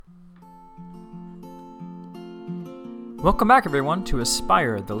Welcome back, everyone, to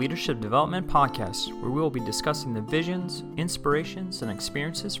Aspire, the Leadership Development Podcast, where we will be discussing the visions, inspirations, and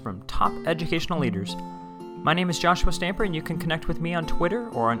experiences from top educational leaders. My name is Joshua Stamper, and you can connect with me on Twitter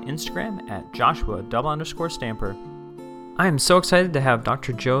or on Instagram at Joshua_Stamper. I am so excited to have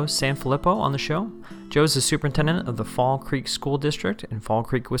Dr. Joe Sanfilippo on the show. Joe is the superintendent of the Fall Creek School District in Fall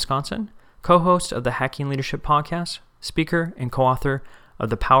Creek, Wisconsin, co-host of the Hacking Leadership Podcast, speaker and co-author of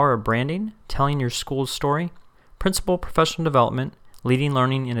The Power of Branding, Telling Your School's Story, Principal Professional Development, Leading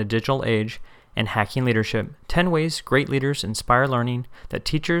Learning in a Digital Age, and Hacking Leadership, 10 Ways Great Leaders Inspire Learning that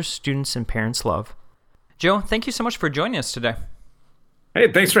teachers, students, and parents love. Joe, thank you so much for joining us today.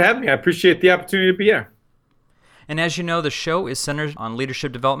 Hey, thanks for having me. I appreciate the opportunity to be here. And as you know, the show is centered on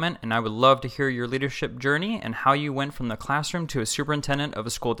leadership development, and I would love to hear your leadership journey and how you went from the classroom to a superintendent of a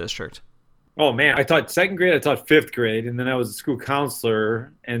school district. Oh, man. I taught second grade, I taught fifth grade, and then I was a school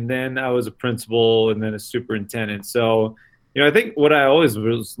counselor, and then I was a principal, and then a superintendent. So, I think what I always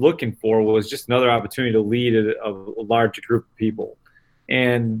was looking for was just another opportunity to lead a large group of people.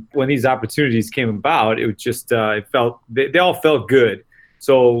 And when these opportunities came about, it was just, they all felt good.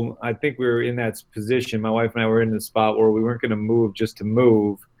 So I think we were in that position. My wife and I were in the spot where we weren't going to move just to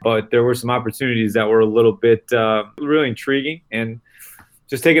move, but there were some opportunities that were a little bit really intriguing, and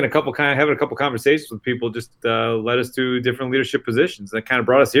just having a couple conversations with people just led us to different leadership positions that kind of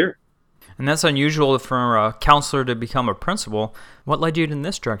brought us here. And that's unusual for a counselor to become a principal. What led you in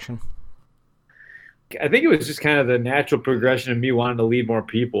this direction? I think it was just kind of the natural progression of me wanting to lead more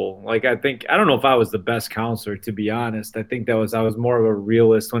people. I don't know if I was the best counselor, to be honest. I think I was more of a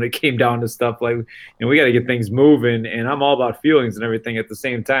realist when it came down to stuff like, we got to get things moving, and I'm all about feelings and everything at the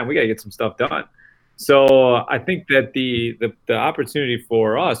same time. We got to get some stuff done. So I think that the opportunity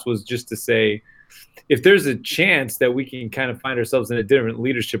for us was just to say, if there's a chance that we can kind of find ourselves in a different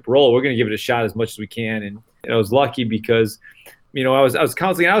leadership role, we're going to give it a shot as much as we can. And I was lucky because, I was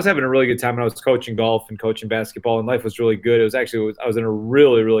counseling, and I was having a really good time, and I was coaching golf and coaching basketball, and life was really good. I was in a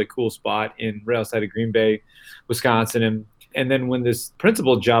really, really cool spot right outside of Green Bay, Wisconsin. And then when this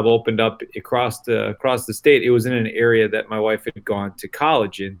principal job opened up across the state, it was in an area that my wife had gone to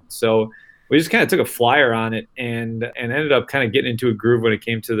college in. So we just kind of took a flyer on it and ended up kind of getting into a groove when it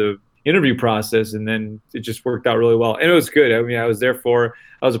came to the interview process, and then it just worked out really well. And it was good. I was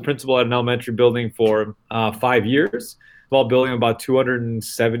a principal at an elementary building for 5 years. Small building, about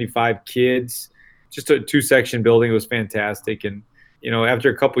 275 kids, just a 2-section building. It was fantastic. And, after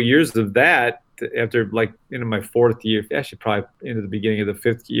a couple of years of that, after my fourth year, actually probably into the beginning of the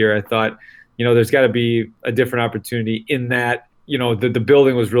fifth year, I thought, there's got to be a different opportunity in that, the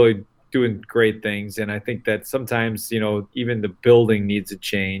building was really doing great things. And I think that sometimes, even the building needs a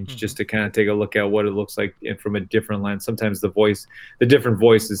change, just to kind of take a look at what it looks like from a different lens. Sometimes the different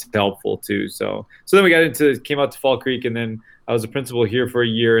voice is helpful too. So then we came out to Fall Creek, and then I was a principal here for a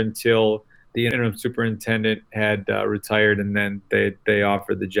year until the interim superintendent had retired, and then they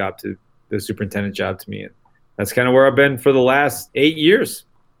offered the superintendent job to me. And that's kind of where I've been for the last 8 years.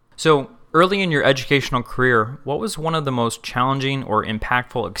 So early in your educational career, what was one of the most challenging or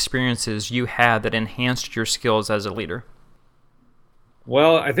impactful experiences you had that enhanced your skills as a leader?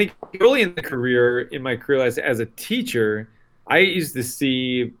 Well, I think early in my career as a teacher, I used to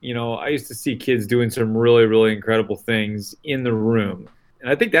see kids doing some really, really incredible things in the room. And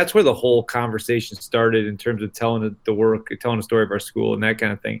I think that's where the whole conversation started in terms of telling a story of our school and that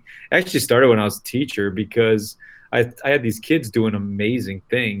kind of thing. It actually started when I was a teacher, because I had these kids doing amazing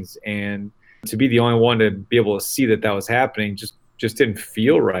things, and to be the only one to be able to see that was happening just didn't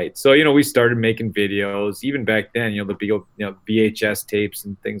feel right. So, we started making videos even back then, the big, VHS tapes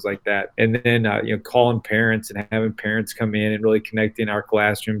and things like that. And then, calling parents and having parents come in and really connecting our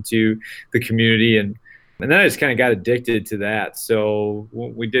classroom to the community. And then I just kind of got addicted to that. So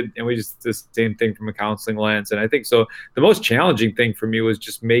we just did the same thing from a counseling lens. And I think so the most challenging thing for me was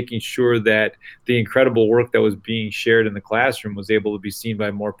just making sure that the incredible work that was being shared in the classroom was able to be seen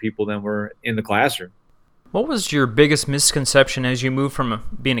by more people than were in the classroom. What was your biggest misconception as you moved from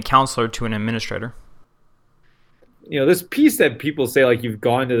being a counselor to an administrator? This piece that people say, you've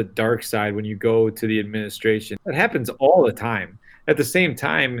gone to the dark side when you go to the administration, that happens all the time. At the same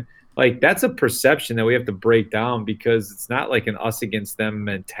time, that's a perception that we have to break down, because it's not like an us against them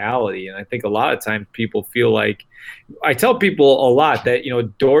mentality. And I think a lot of times people feel I tell people a lot that,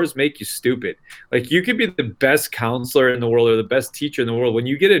 doors make you stupid. You could be the best counselor in the world or the best teacher in the world. When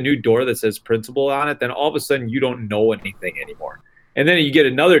you get a new door that says principal on it, then all of a sudden you don't know anything anymore. And then you get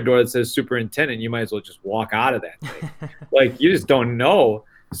another door that says superintendent, you might as well just walk out of that thing. You just don't know.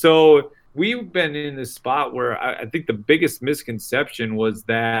 So we've been in this spot where I think the biggest misconception was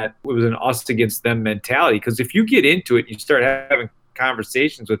that it was an us against them mentality. Because if you get into it, you start having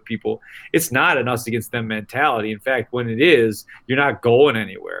conversations with people, it's not an us against them mentality. In fact, when it is, you're not going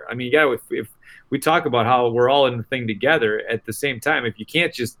anywhere. I mean, you got if we talk about how we're all in the thing together at the same time, if you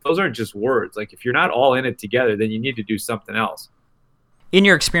can't just, those aren't just words. Like if you're not all in it together, then you need to do something else. In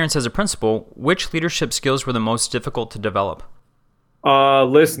your experience as a principal, which leadership skills were the most difficult to develop?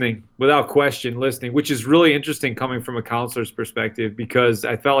 Listening, without question, listening, which is really interesting coming from a counselor's perspective, because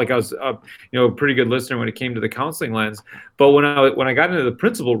I felt like I was, a pretty good listener when it came to the counseling lens. But when I got into the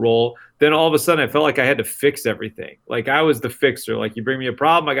principal role, then all of a sudden I felt like I had to fix everything. Like I was the fixer. Like you bring me a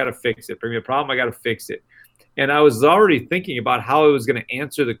problem, I got to fix it. Bring me a problem, I got to fix it. And I was already thinking about how I was going to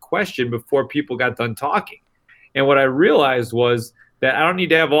answer the question before people got done talking. And what I realized was that I don't need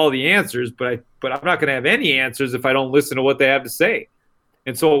to have all the answers, but I'm not going to have any answers if I don't listen to what they have to say.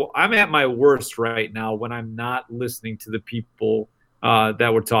 And so I'm at my worst right now when I'm not listening to the people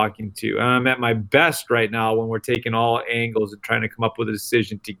that we're talking to. And I'm at my best right now when we're taking all angles and trying to come up with a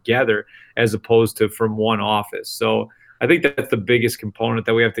decision together as opposed to from one office. So I think that's the biggest component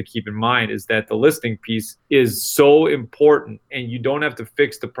that we have to keep in mind, is that the listening piece is so important, and you don't have to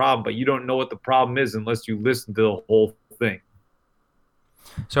fix the problem, but you don't know what the problem is unless you listen to the whole thing.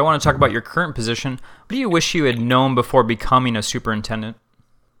 So I want to talk about your current position. What do you wish you had known before becoming a superintendent?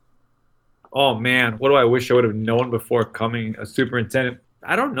 Oh man, what do I wish I would have known before becoming a superintendent?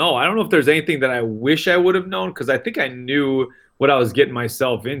 I don't know. I don't know if there's anything that I wish I would have known, because I think I knew what I was getting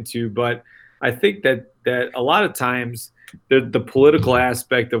myself into. But I think that a lot of times the political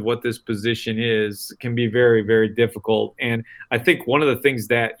aspect of what this position is can be very, very difficult. And I think one of the things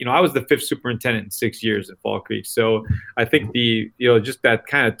that, I was the 5th superintendent in 6 years at Fall Creek. So I think just that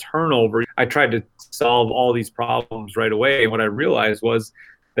kind of turnover, I tried to solve all these problems right away. And what I realized was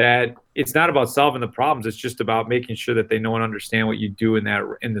that it's not about solving the problems. It's just about making sure that they know and understand what you do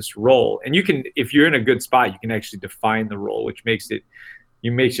in this role. And you can, if you're in a good spot, you can actually define the role, which makes it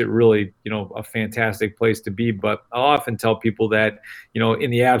really, a fantastic place to be. But I'll often tell people that,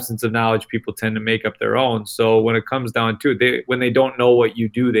 in the absence of knowledge, people tend to make up their own. So when it comes down to it, when they don't know what you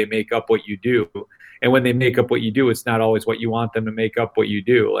do, they make up what you do. And when they make up what you do, it's not always what you want them to make up what you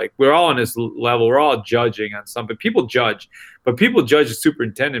do. Like we're all on this level, we're all judging on something. People judge the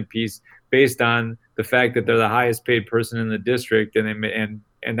superintendent piece based on the fact that they're the highest paid person in the district,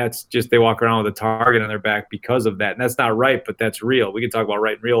 and that's just, they walk around with a target on their back because of that. And that's not right, but that's real. We can talk about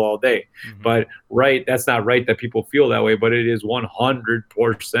right and real all day, but right, that's not right that people feel that way, but it is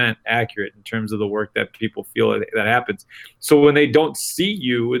 100% accurate in terms of the work that people feel that happens. So when they don't see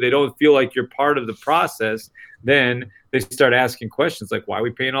you, they don't feel like you're part of the process, then they start asking questions like, why are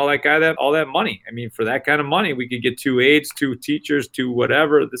we paying all that money? I mean, for that kind of money, we could get 2 aides, 2 teachers, 2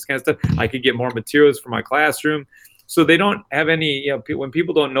 whatever, this kind of stuff. I could get more materials for my classroom. So they don't have any, when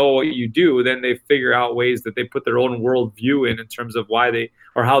people don't know what you do, then they figure out ways that they put their own worldview in terms of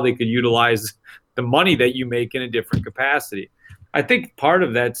how they could utilize the money that you make in a different capacity. I think part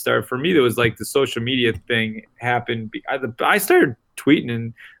of that started for me, there was like the social media thing happened. I started tweeting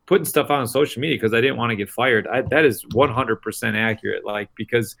and putting stuff on social media because I didn't want to get fired. That is 100% accurate. Like,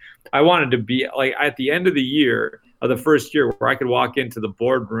 because I wanted to be like at the end of the year, of the first year, where I could walk into the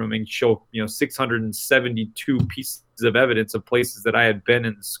boardroom and show, 672 pieces of evidence of places that I had been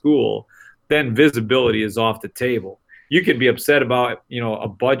in the school, then visibility is off the table. You can be upset about, a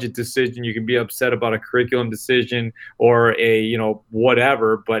budget decision. You can be upset about a curriculum decision or a,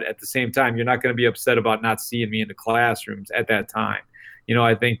 whatever. But at the same time, you're not going to be upset about not seeing me in the classrooms at that time.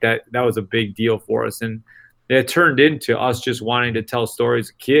 I think that was a big deal for us. And it turned into us just wanting to tell stories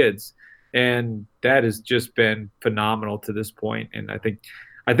of kids. And that has just been phenomenal to this point. And I think,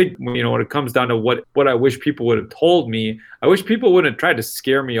 when it comes down to what I wish people would have told me, I wish people wouldn't have tried to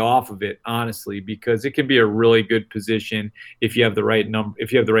scare me off of it, honestly, because it can be a really good position if you have the right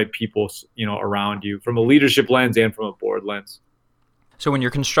if you have the right people, around you, from a leadership lens and from a board lens. So when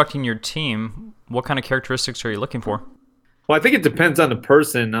you're constructing your team, what kind of characteristics are you looking for? Well, I think it depends on the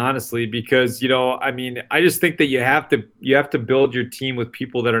person, honestly, because, I just think that you have to build your team with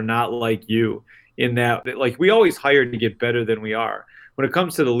people that are not like you, in that, like, we always hire to get better than we are. When it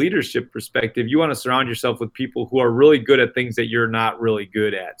comes to the leadership perspective, you want to surround yourself with people who are really good at things that you're not really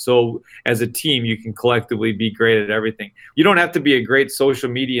good at. So as a team, you can collectively be great at everything. You don't have to be a great social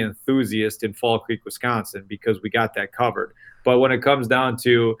media enthusiast in Fall Creek, Wisconsin, because we got that covered. But when it comes down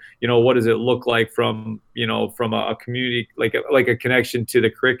to, what does it look like from a community, like a connection to the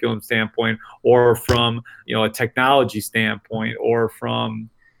curriculum standpoint, or from, a technology standpoint, or from,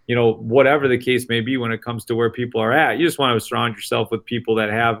 whatever the case may be when it comes to where people are at. You just want to surround yourself with people that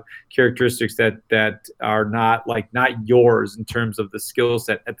have characteristics that are not yours in terms of the skill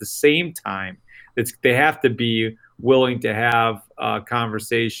set. At the same time, they have to be willing to have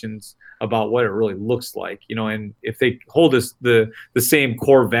conversations about what it really looks like, and if they hold the same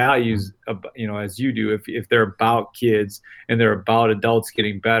core values, as you do, if they're about kids and they're about adults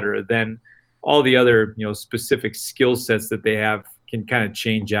getting better, then all the other, specific skill sets that they have can kind of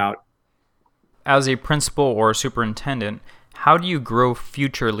change out. As a principal or superintendent, how do you grow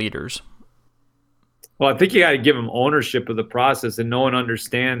future leaders? Well, I think you got to give them ownership of the process and know and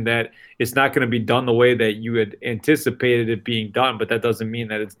understand that it's not going to be done the way that you had anticipated it being done, but that doesn't mean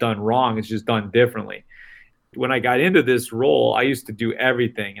that it's done wrong. It's just done differently. When I got into this role, I used to do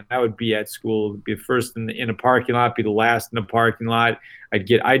everything, and that would be at school, be first in a parking lot, be the last in the parking lot.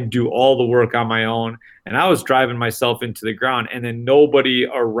 I'd do all the work on my own, and I was driving myself into the ground, and then nobody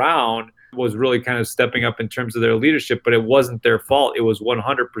around was really kind of stepping up in terms of their leadership, but it wasn't their fault. It was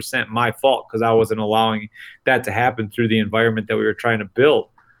 100% my fault because I wasn't allowing that to happen through the environment that we were trying to build.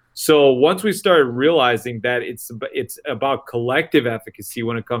 So once we started realizing that it's about collective efficacy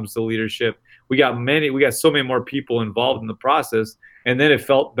when it comes to leadership, we got so many more people involved in the process, and then it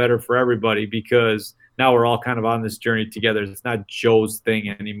felt better for everybody because now we're all kind of on this journey together. It's not Joe's thing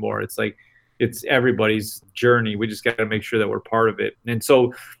anymore. It's everybody's journey. We just got to make sure that we're part of it. And so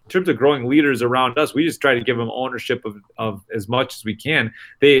in terms of growing leaders around us, we just try to give them ownership of as much as we can.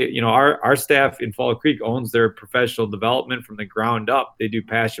 Our staff in Fall Creek owns their professional development from the ground up. They do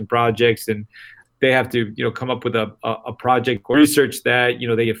passion projects, and they have to, come up with a project research that,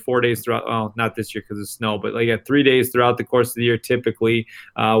 they get 4 days throughout. Well, not this year because of snow, but they get 3 days throughout the course of the year, typically,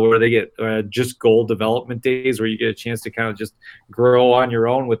 where they get just goal development days where you get a chance to kind of just grow on your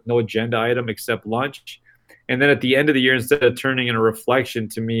own with no agenda item except lunch. And then at the end of the year, instead of turning in a reflection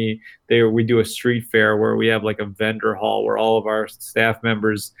to me, we do a street fair where we have like a vendor hall where all of our staff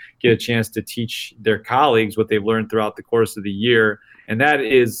members get a chance to teach their colleagues what they've learned throughout the course of the year. And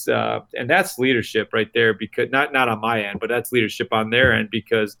that's leadership right there, because not on my end, but that's leadership on their end,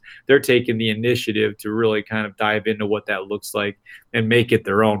 because they're taking the initiative to really kind of dive into what that looks like and make it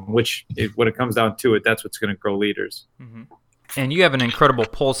their own, which when it comes down to it, that's what's going to grow leaders. Mm-hmm. And you have an incredible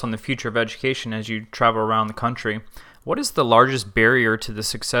pulse on the future of education as you travel around the country. What is the largest barrier to the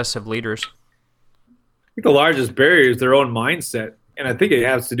success of leaders? I think the largest barrier is their own mindset. And I think it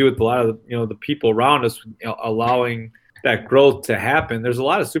has to do with a lot of the people around us allowing that growth to happen. There's a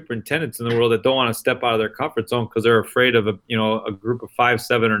lot of superintendents in the world that don't want to step out of their comfort zone because they're afraid of a group of 5,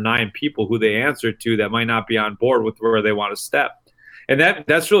 7, or 9 people who they answer to that might not be on board with where they want to step. And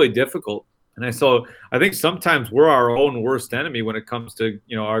that's really difficult. And so I think sometimes we're our own worst enemy when it comes to,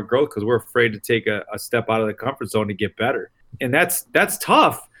 our growth, because we're afraid to take a step out of the comfort zone to get better. And that's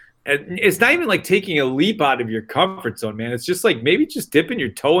tough. And it's not even like taking a leap out of your comfort zone, man. It's just like maybe just dipping your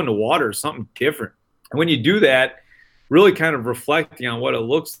toe in the water or something different. And when you do that, really kind of reflecting on what it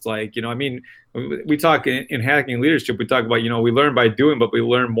looks like. We talk in Hacking Leadership, we talk about, we learn by doing, but we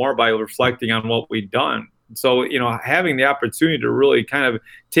learn more by reflecting on what we've done. So, having the opportunity to really kind of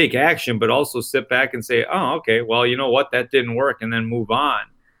take action, but also sit back and say, oh, okay, well, you know what, that didn't work, and then move on.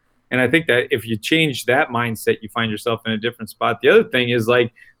 And I think that if you change that mindset, you find yourself in a different spot. The other thing is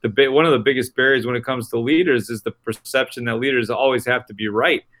one of the biggest barriers when it comes to leaders is the perception that leaders always have to be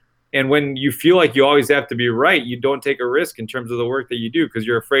right. And when you feel like you always have to be right, you don't take a risk in terms of the work that you do, because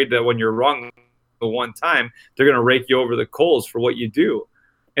you're afraid that when you're wrong the one time, they're going to rake you over the coals for what you do.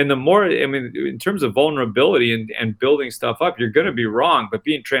 And the more, in terms of vulnerability and building stuff up, you're going to be wrong, but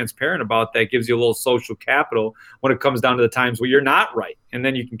being transparent about that gives you a little social capital when it comes down to the times where you're not right. And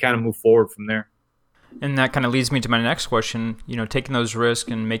then you can kind of move forward from there. And that kind of leads me to my next question, taking those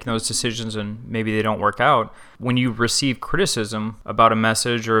risks and making those decisions and maybe they don't work out. When you receive criticism about a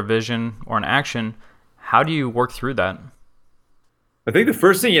message or a vision or an action, how do you work through that? I think the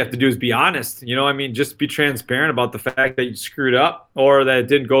first thing you have to do is be honest. Just be transparent about the fact that you screwed up, or that it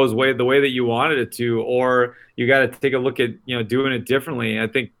didn't go the way that you wanted it to, or you got to take a look at, doing it differently. I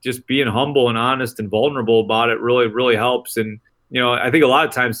think just being humble and honest and vulnerable about it really, really helps. And, I think a lot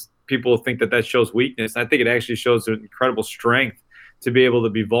of times people think that shows weakness. I think it actually shows an incredible strength to be able to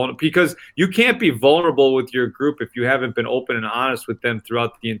be vulnerable, because you can't be vulnerable with your group if you haven't been open and honest with them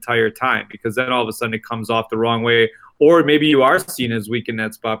throughout the entire time, because then all of a sudden it comes off the wrong way. Or maybe you are seen as weak in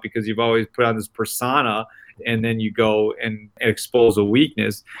that spot because you've always put on this persona, and then you go and expose a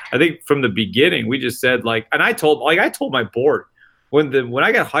weakness. I think from the beginning, we just said and I told my board when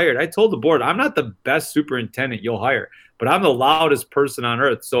I got hired, I told the board, I'm not the best superintendent you'll hire, but I'm the loudest person on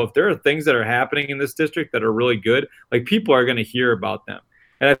earth. So if there are things that are happening in this district that are really good, people are going to hear about them.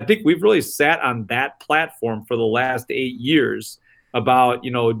 And I think we've really sat on that platform for the last 8 years about,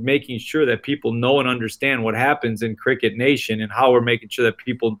 making sure that people know and understand what happens in Cricket Nation and how we're making sure that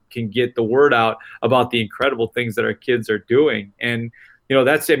people can get the word out about the incredible things that our kids are doing. And,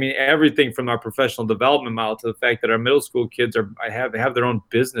 everything from our professional development model to the fact that our middle school kids have their own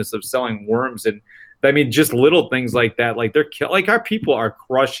business of selling worms. And just little things like that. Like our people are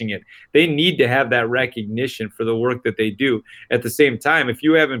crushing it. They need to have that recognition for the work that they do. At the same time, if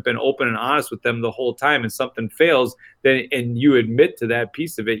you haven't been open and honest with them the whole time and something fails, then and you admit to that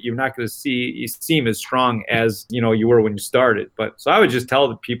piece of it, you're not going to seem as strong as you were when you started. But so I would just tell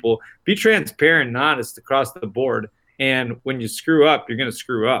the people, be transparent and honest across the board. And when you screw up, you're going to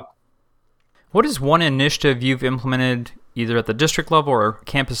screw up. What is one initiative you've implemented either at the district level or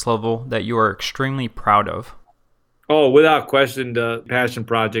campus level that you are extremely proud of? Oh, without question, the passion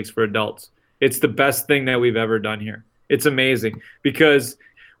projects for adults. It's the best thing that we've ever done here. It's amazing because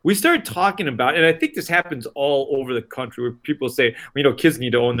we started talking about, and I think this happens all over the country where people say, kids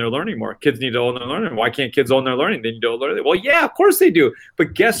need to own their learning more. Kids need to own their learning. Why can't kids own their learning? They need to own their learning. Well, yeah, of course they do.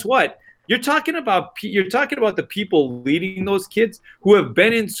 But guess what? You're talking about the people leading those kids who have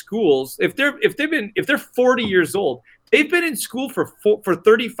been in schools. If they're 40 years old, they've been in school for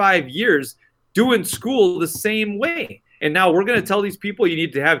 35 years doing school the same way. And now we're going to tell these people you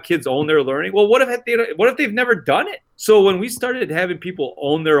need to have kids own their learning. Well, what if they've never done it? So when we started having people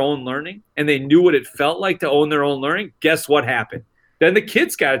own their own learning and they knew what it felt like to own their own learning, guess what happened? Then the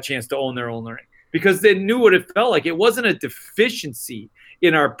kids got a chance to own their own learning because they knew what it felt like. It wasn't a deficiency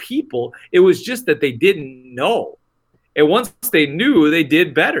in our people. It was just that they didn't know. And once they knew, they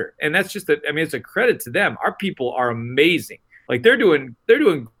did better. And that's just it's a credit to them. Our people are amazing. Like they're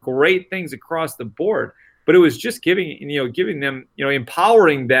doing great things across the board. But it was just giving them,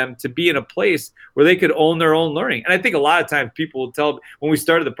 empowering them to be in a place where they could own their own learning. And I think a lot of times people will tell, when we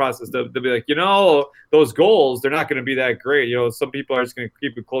started the process, they'll be like, those goals, they're not going to be that great. Some people are just going to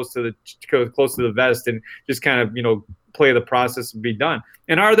keep it close to the vest and just kind of, play the process and be done.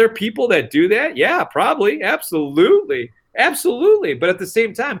 And are there people that do that? Yeah, probably. Absolutely. But at the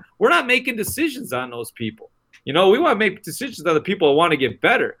same time, we're not making decisions on those people. We want to make decisions on the people that want to get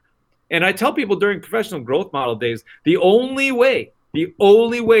better. And I tell people during professional growth model days, the only way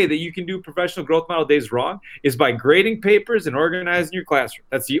that you can do professional growth model days wrong is by grading papers and organizing your classroom.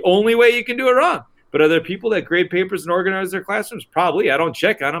 That's the only way you can do it wrong. But are there people that grade papers and organize their classrooms? Probably. I don't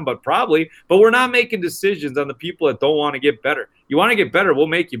check on them, but probably. But we're not making decisions on the people that don't want to get better. You want to get better, we'll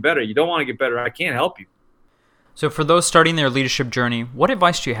make you better. You don't want to get better, I can't help you. So for those starting their leadership journey, what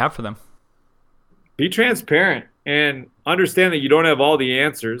advice do you have for them? Be transparent and understand that you don't have all the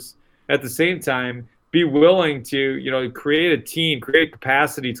answers. At the same time, be willing to, create a team, create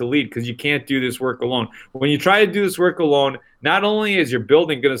capacity to lead, because you can't do this work alone. When you try to do this work alone, not only is your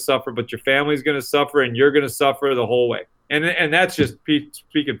building going to suffer, but your family's going to suffer and you're going to suffer the whole way. And that's just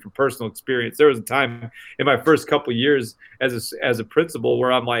speaking from personal experience. There was a time in my first couple of years as a principal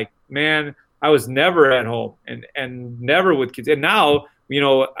where I'm like, man, I was never at home and never with kids. And now,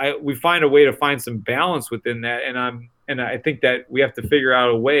 we find a way to find some balance within that. And I think that we have to figure out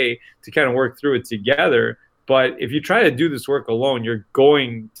a way to kind of work through it together. But if you try to do this work alone, you're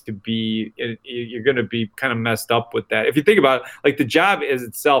going to be kind of messed up with that. If you think about like the job is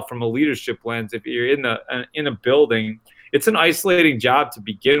itself from a leadership lens, if you're in a building, it's an isolating job to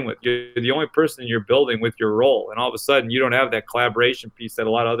begin with. You're the only person in your building with your role. And all of a sudden you don't have that collaboration piece that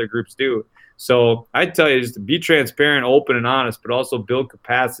a lot of other groups do. So I'd tell you just to be transparent, open, and honest, but also build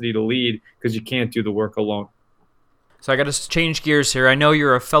capacity to lead, because you can't do the work alone. So I got to change gears here. I know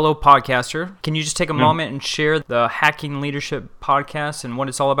you're a fellow podcaster. Can you just take a moment and share the Hacking Leadership podcast and what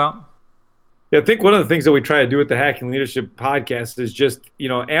it's all about? Yeah, I think one of the things that we try to do with the Hacking Leadership podcast is just,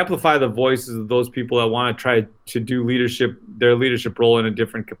 amplify the voices of those people that want to try to do their leadership role in a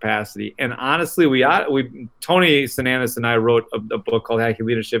different capacity. And honestly, Tony Sinanis and I wrote a book called Hacking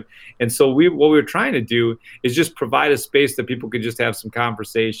Leadership. And so what we were trying to do is just provide a space that people could just have some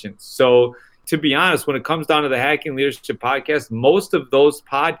conversations. So to be honest, when it comes down to the Hacking Leadership podcast, most of those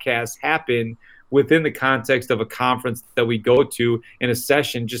podcasts happen within the context of a conference that we go to in a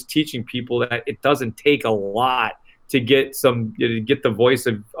session, just teaching people that it doesn't take a lot to get the voice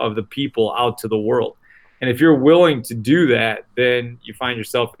of the people out to the world. And if you're willing to do that, then you find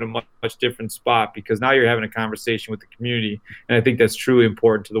yourself in a much, much different spot, because now you're having a conversation with the community. And I think that's truly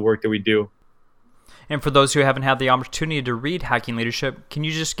important to the work that we do. And for those who haven't had the opportunity to read Hacking Leadership, can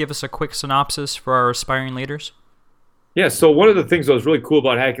you just give us a quick synopsis for our aspiring leaders? Yeah, so one of the things that was really cool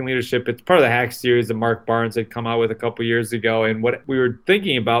about Hacking Leadership, it's part of the Hack series that Mark Barnes had come out with a couple years ago. And what we were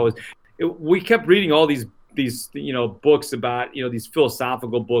thinking about was we kept reading all these books about, these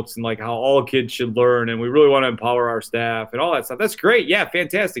philosophical books and like how all kids should learn, and we really want to empower our staff and all that stuff. That's great. Yeah,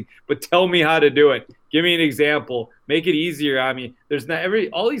 fantastic. But tell me how to do it. Give me an example. Make it easier. I mean,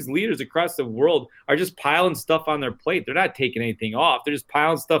 all these leaders across the world are just piling stuff on their plate. They're not taking anything off. They're just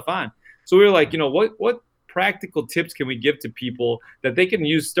piling stuff on. So we were like, what practical tips can we give to people that they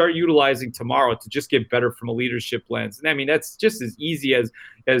can start utilizing tomorrow to just get better from a leadership lens? And I mean, that's just as easy as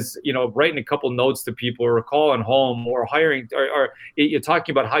writing a couple notes to people, or calling home, or hiring, or you're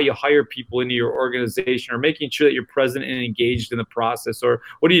talking about how you hire people into your organization, or making sure that you're present and engaged in the process, or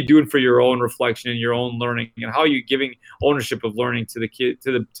what are you doing for your own reflection and your own learning, and how are you giving ownership of learning to the kid,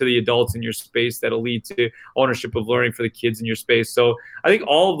 to the adults in your space that'll lead to ownership of learning for the kids in your space. So I think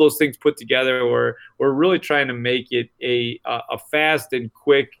all of those things put together, we're really trying to make it a fast and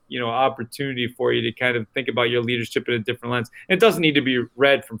quick opportunity for you to kind of think about your leadership in a different lens. And it doesn't need to be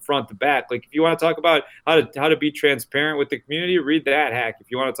read from front to back. Like, if you want to talk about how to be transparent with the community, read that hack. If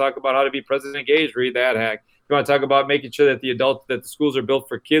you want to talk about how to be present and engaged, read that hack. If you want to talk about making sure that the schools are built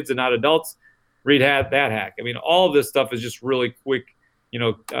for kids and not adults, read that hack. I mean, all of this stuff is just really quick,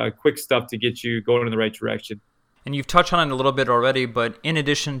 quick stuff to get you going in the right direction. And you've touched on it a little bit already, but in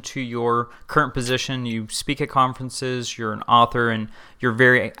addition to your current position, you speak at conferences, you're an author, and you're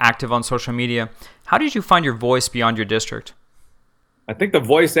very active on social media. How did you find your voice beyond your district? I think the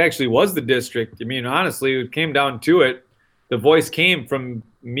voice actually was the district. I mean, honestly, it came down to it. The voice came from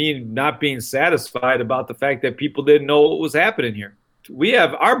me not being satisfied about the fact that people didn't know what was happening here.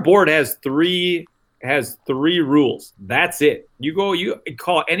 Our board has three rules. That's it. You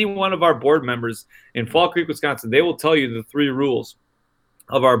call any one of our board members in Fall Creek, Wisconsin. They will tell you the three rules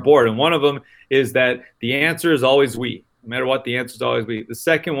of our board. And one of them is that the answer is always we. No matter what, the answer is always we. The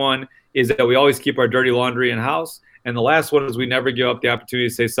second one is that we always keep our dirty laundry in house. And the last one is we never give up the opportunity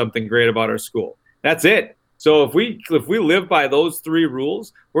to say something great about our school. That's it. So if we live by those three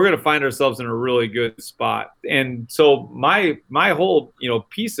rules, we're going to find ourselves in a really good spot. And so my whole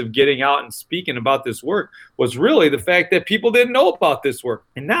piece of getting out and speaking about this work was really the fact that people didn't know about this work.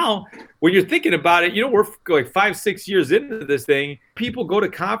 And now when you're thinking about it, we're like 5-6 years into this thing. People go to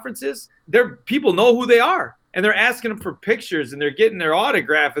conferences. People know who they are. And they're asking them for pictures, and they're getting their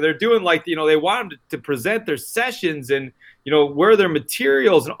autograph, and they're doing they want them to present their sessions and, wear their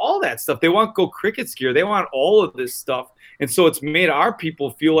materials and all that stuff. They want Go Crickets gear. They want all of this stuff. And so it's made our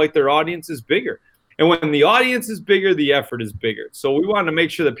people feel like their audience is bigger. And when the audience is bigger, the effort is bigger. So we want to make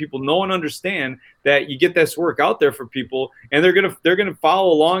sure that people know and understand that you get this work out there for people, and they're gonna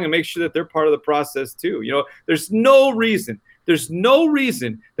follow along and make sure that they're part of the process too. There's no reason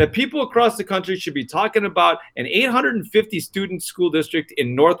that people across the country should be talking about an 850 student school district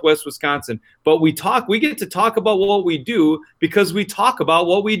in Northwest Wisconsin, but we get to talk about what we do because we talk about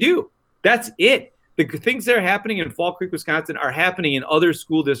what we do. That's it. The things that are happening in Fall Creek, Wisconsin are happening in other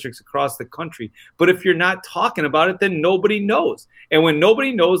school districts across the country. But if you're not talking about it, then nobody knows. And when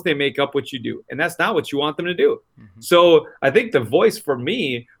nobody knows, they make up what you do. And that's not what you want them to do. Mm-hmm. So I think the voice for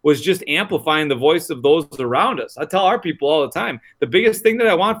me was just amplifying the voice of those around us. I tell our people all the time, the biggest thing that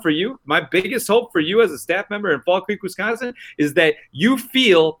I want for you, my biggest hope for you as a staff member in Fall Creek, Wisconsin, is that you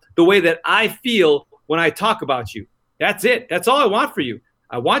feel the way that I feel when I talk about you. That's it. That's all I want for you.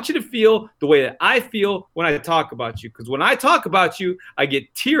 I want you to feel the way that I feel when I talk about you. Because when I talk about you, I get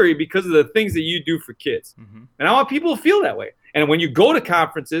teary because of the things that you do for kids. Mm-hmm. And I want people to feel that way. And when you go to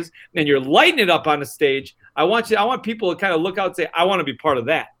conferences and you're lighting it up on the stage, I want people to kind of look out and say, I want to be part of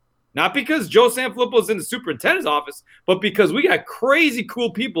that. Not because Joe Sanfilippo is in the superintendent's office, but because we got crazy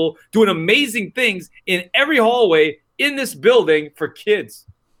cool people doing amazing things in every hallway in this building for kids.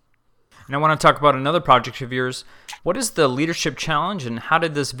 And I want to talk about another project of yours. What is the Leadership Challenge, and how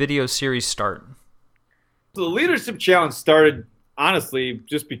did this video series start? So the Leadership Challenge started, honestly,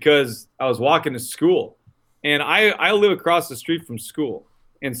 just because I was walking to school. And I live across the street from school.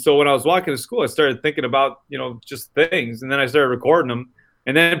 And so when I was walking to school, I started thinking about, just things. And then I started recording them.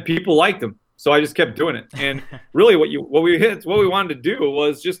 And then people liked them. So I just kept doing it. And really what we wanted to do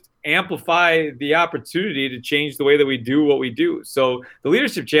was just amplify the opportunity to change the way that we do what we do. So the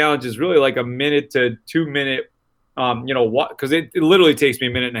Leadership Challenge is really like a minute to 2 minute, because it literally takes me a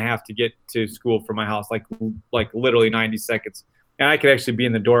minute and a half to get to school from my house, like literally 90 seconds. And I could actually be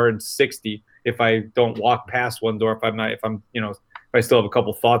in the door in 60 if I don't walk past one door, if I still have a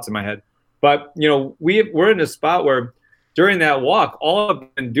couple thoughts in my head. But, we're in a spot where during that walk, all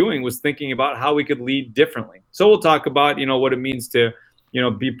I've been doing was thinking about how we could lead differently. So we'll talk about, what it means to,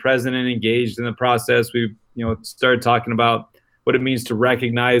 be present and engaged in the process. We, started talking about what it means to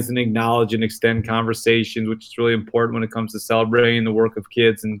recognize and acknowledge and extend conversations, which is really important when it comes to celebrating the work of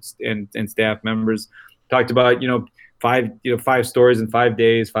kids and staff members. talked about, five stories in 5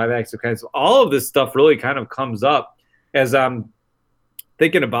 days, 5 acts of kindness. All of this stuff really kind of comes up as I'm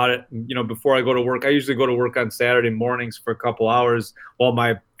thinking about it, before I go to work. I usually go to work on Saturday mornings for a couple hours while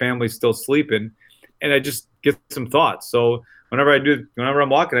my family's still sleeping, and I just get some thoughts. So whenever I'm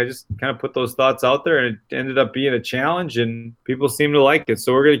walking, I just kind of put those thoughts out there, and it ended up being a challenge, and people seem to like it.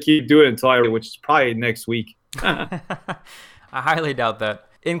 So we're going to keep doing it which is probably next week. I highly doubt that.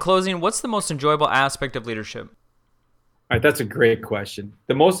 In closing, what's the most enjoyable aspect of leadership? All right, that's a great question.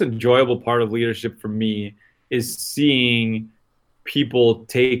 The most enjoyable part of leadership for me is seeing people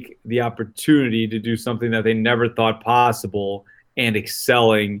take the opportunity to do something that they never thought possible and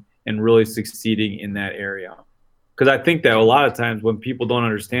excelling and really succeeding in that area. Because I think that a lot of times when people don't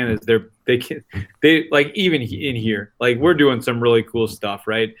understand is they like, even in here, like, we're doing some really cool stuff,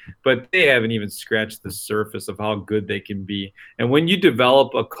 right? But they haven't even scratched the surface of how good they can be. And when you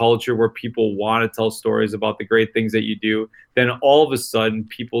develop a culture where people want to tell stories about the great things that you do, then all of a sudden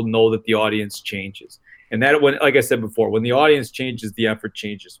people know that the audience changes. And that, when, like I said before, when the audience changes, the effort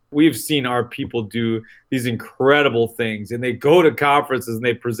changes. We've seen our people do these incredible things, and they go to conferences and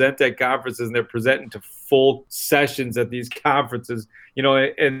they present at conferences, and they're presenting to full sessions at these conferences,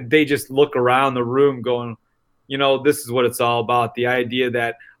 and they just look around the room going, this is what it's all about. The idea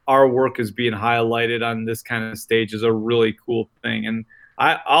that our work is being highlighted on this kind of stage is a really cool thing. And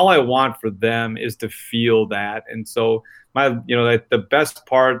all I want for them is to feel that. And so the best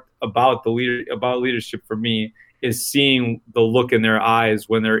part about leadership for me is seeing the look in their eyes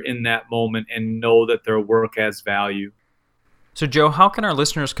when they're in that moment and know that their work has value. So, Joe, how can our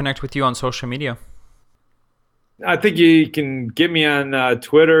listeners connect with you on social media? I think you can get me on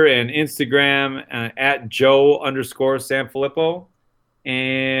Twitter and Instagram at Joe_Sanfilippo,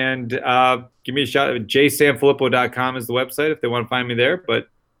 and give me a shout. jsanfilippo.com is the website if they want to find me there. But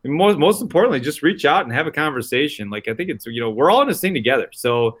most importantly, just reach out and have a conversation. Like, I think it's, we're all in this thing together.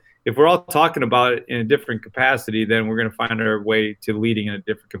 So if we're all talking about it in a different capacity, then we're going to find our way to leading in a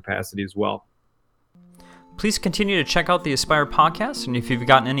different capacity as well. Please continue to check out the Aspire podcast, and if you've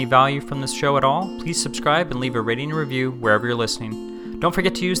gotten any value from this show at all, please subscribe and leave a rating and review wherever you're listening. Don't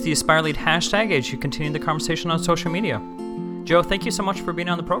forget to use the Aspire Lead hashtag as you continue the conversation on social media. Joe, thank you so much for being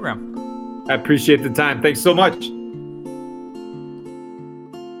on the program. I appreciate the time. Thanks so much.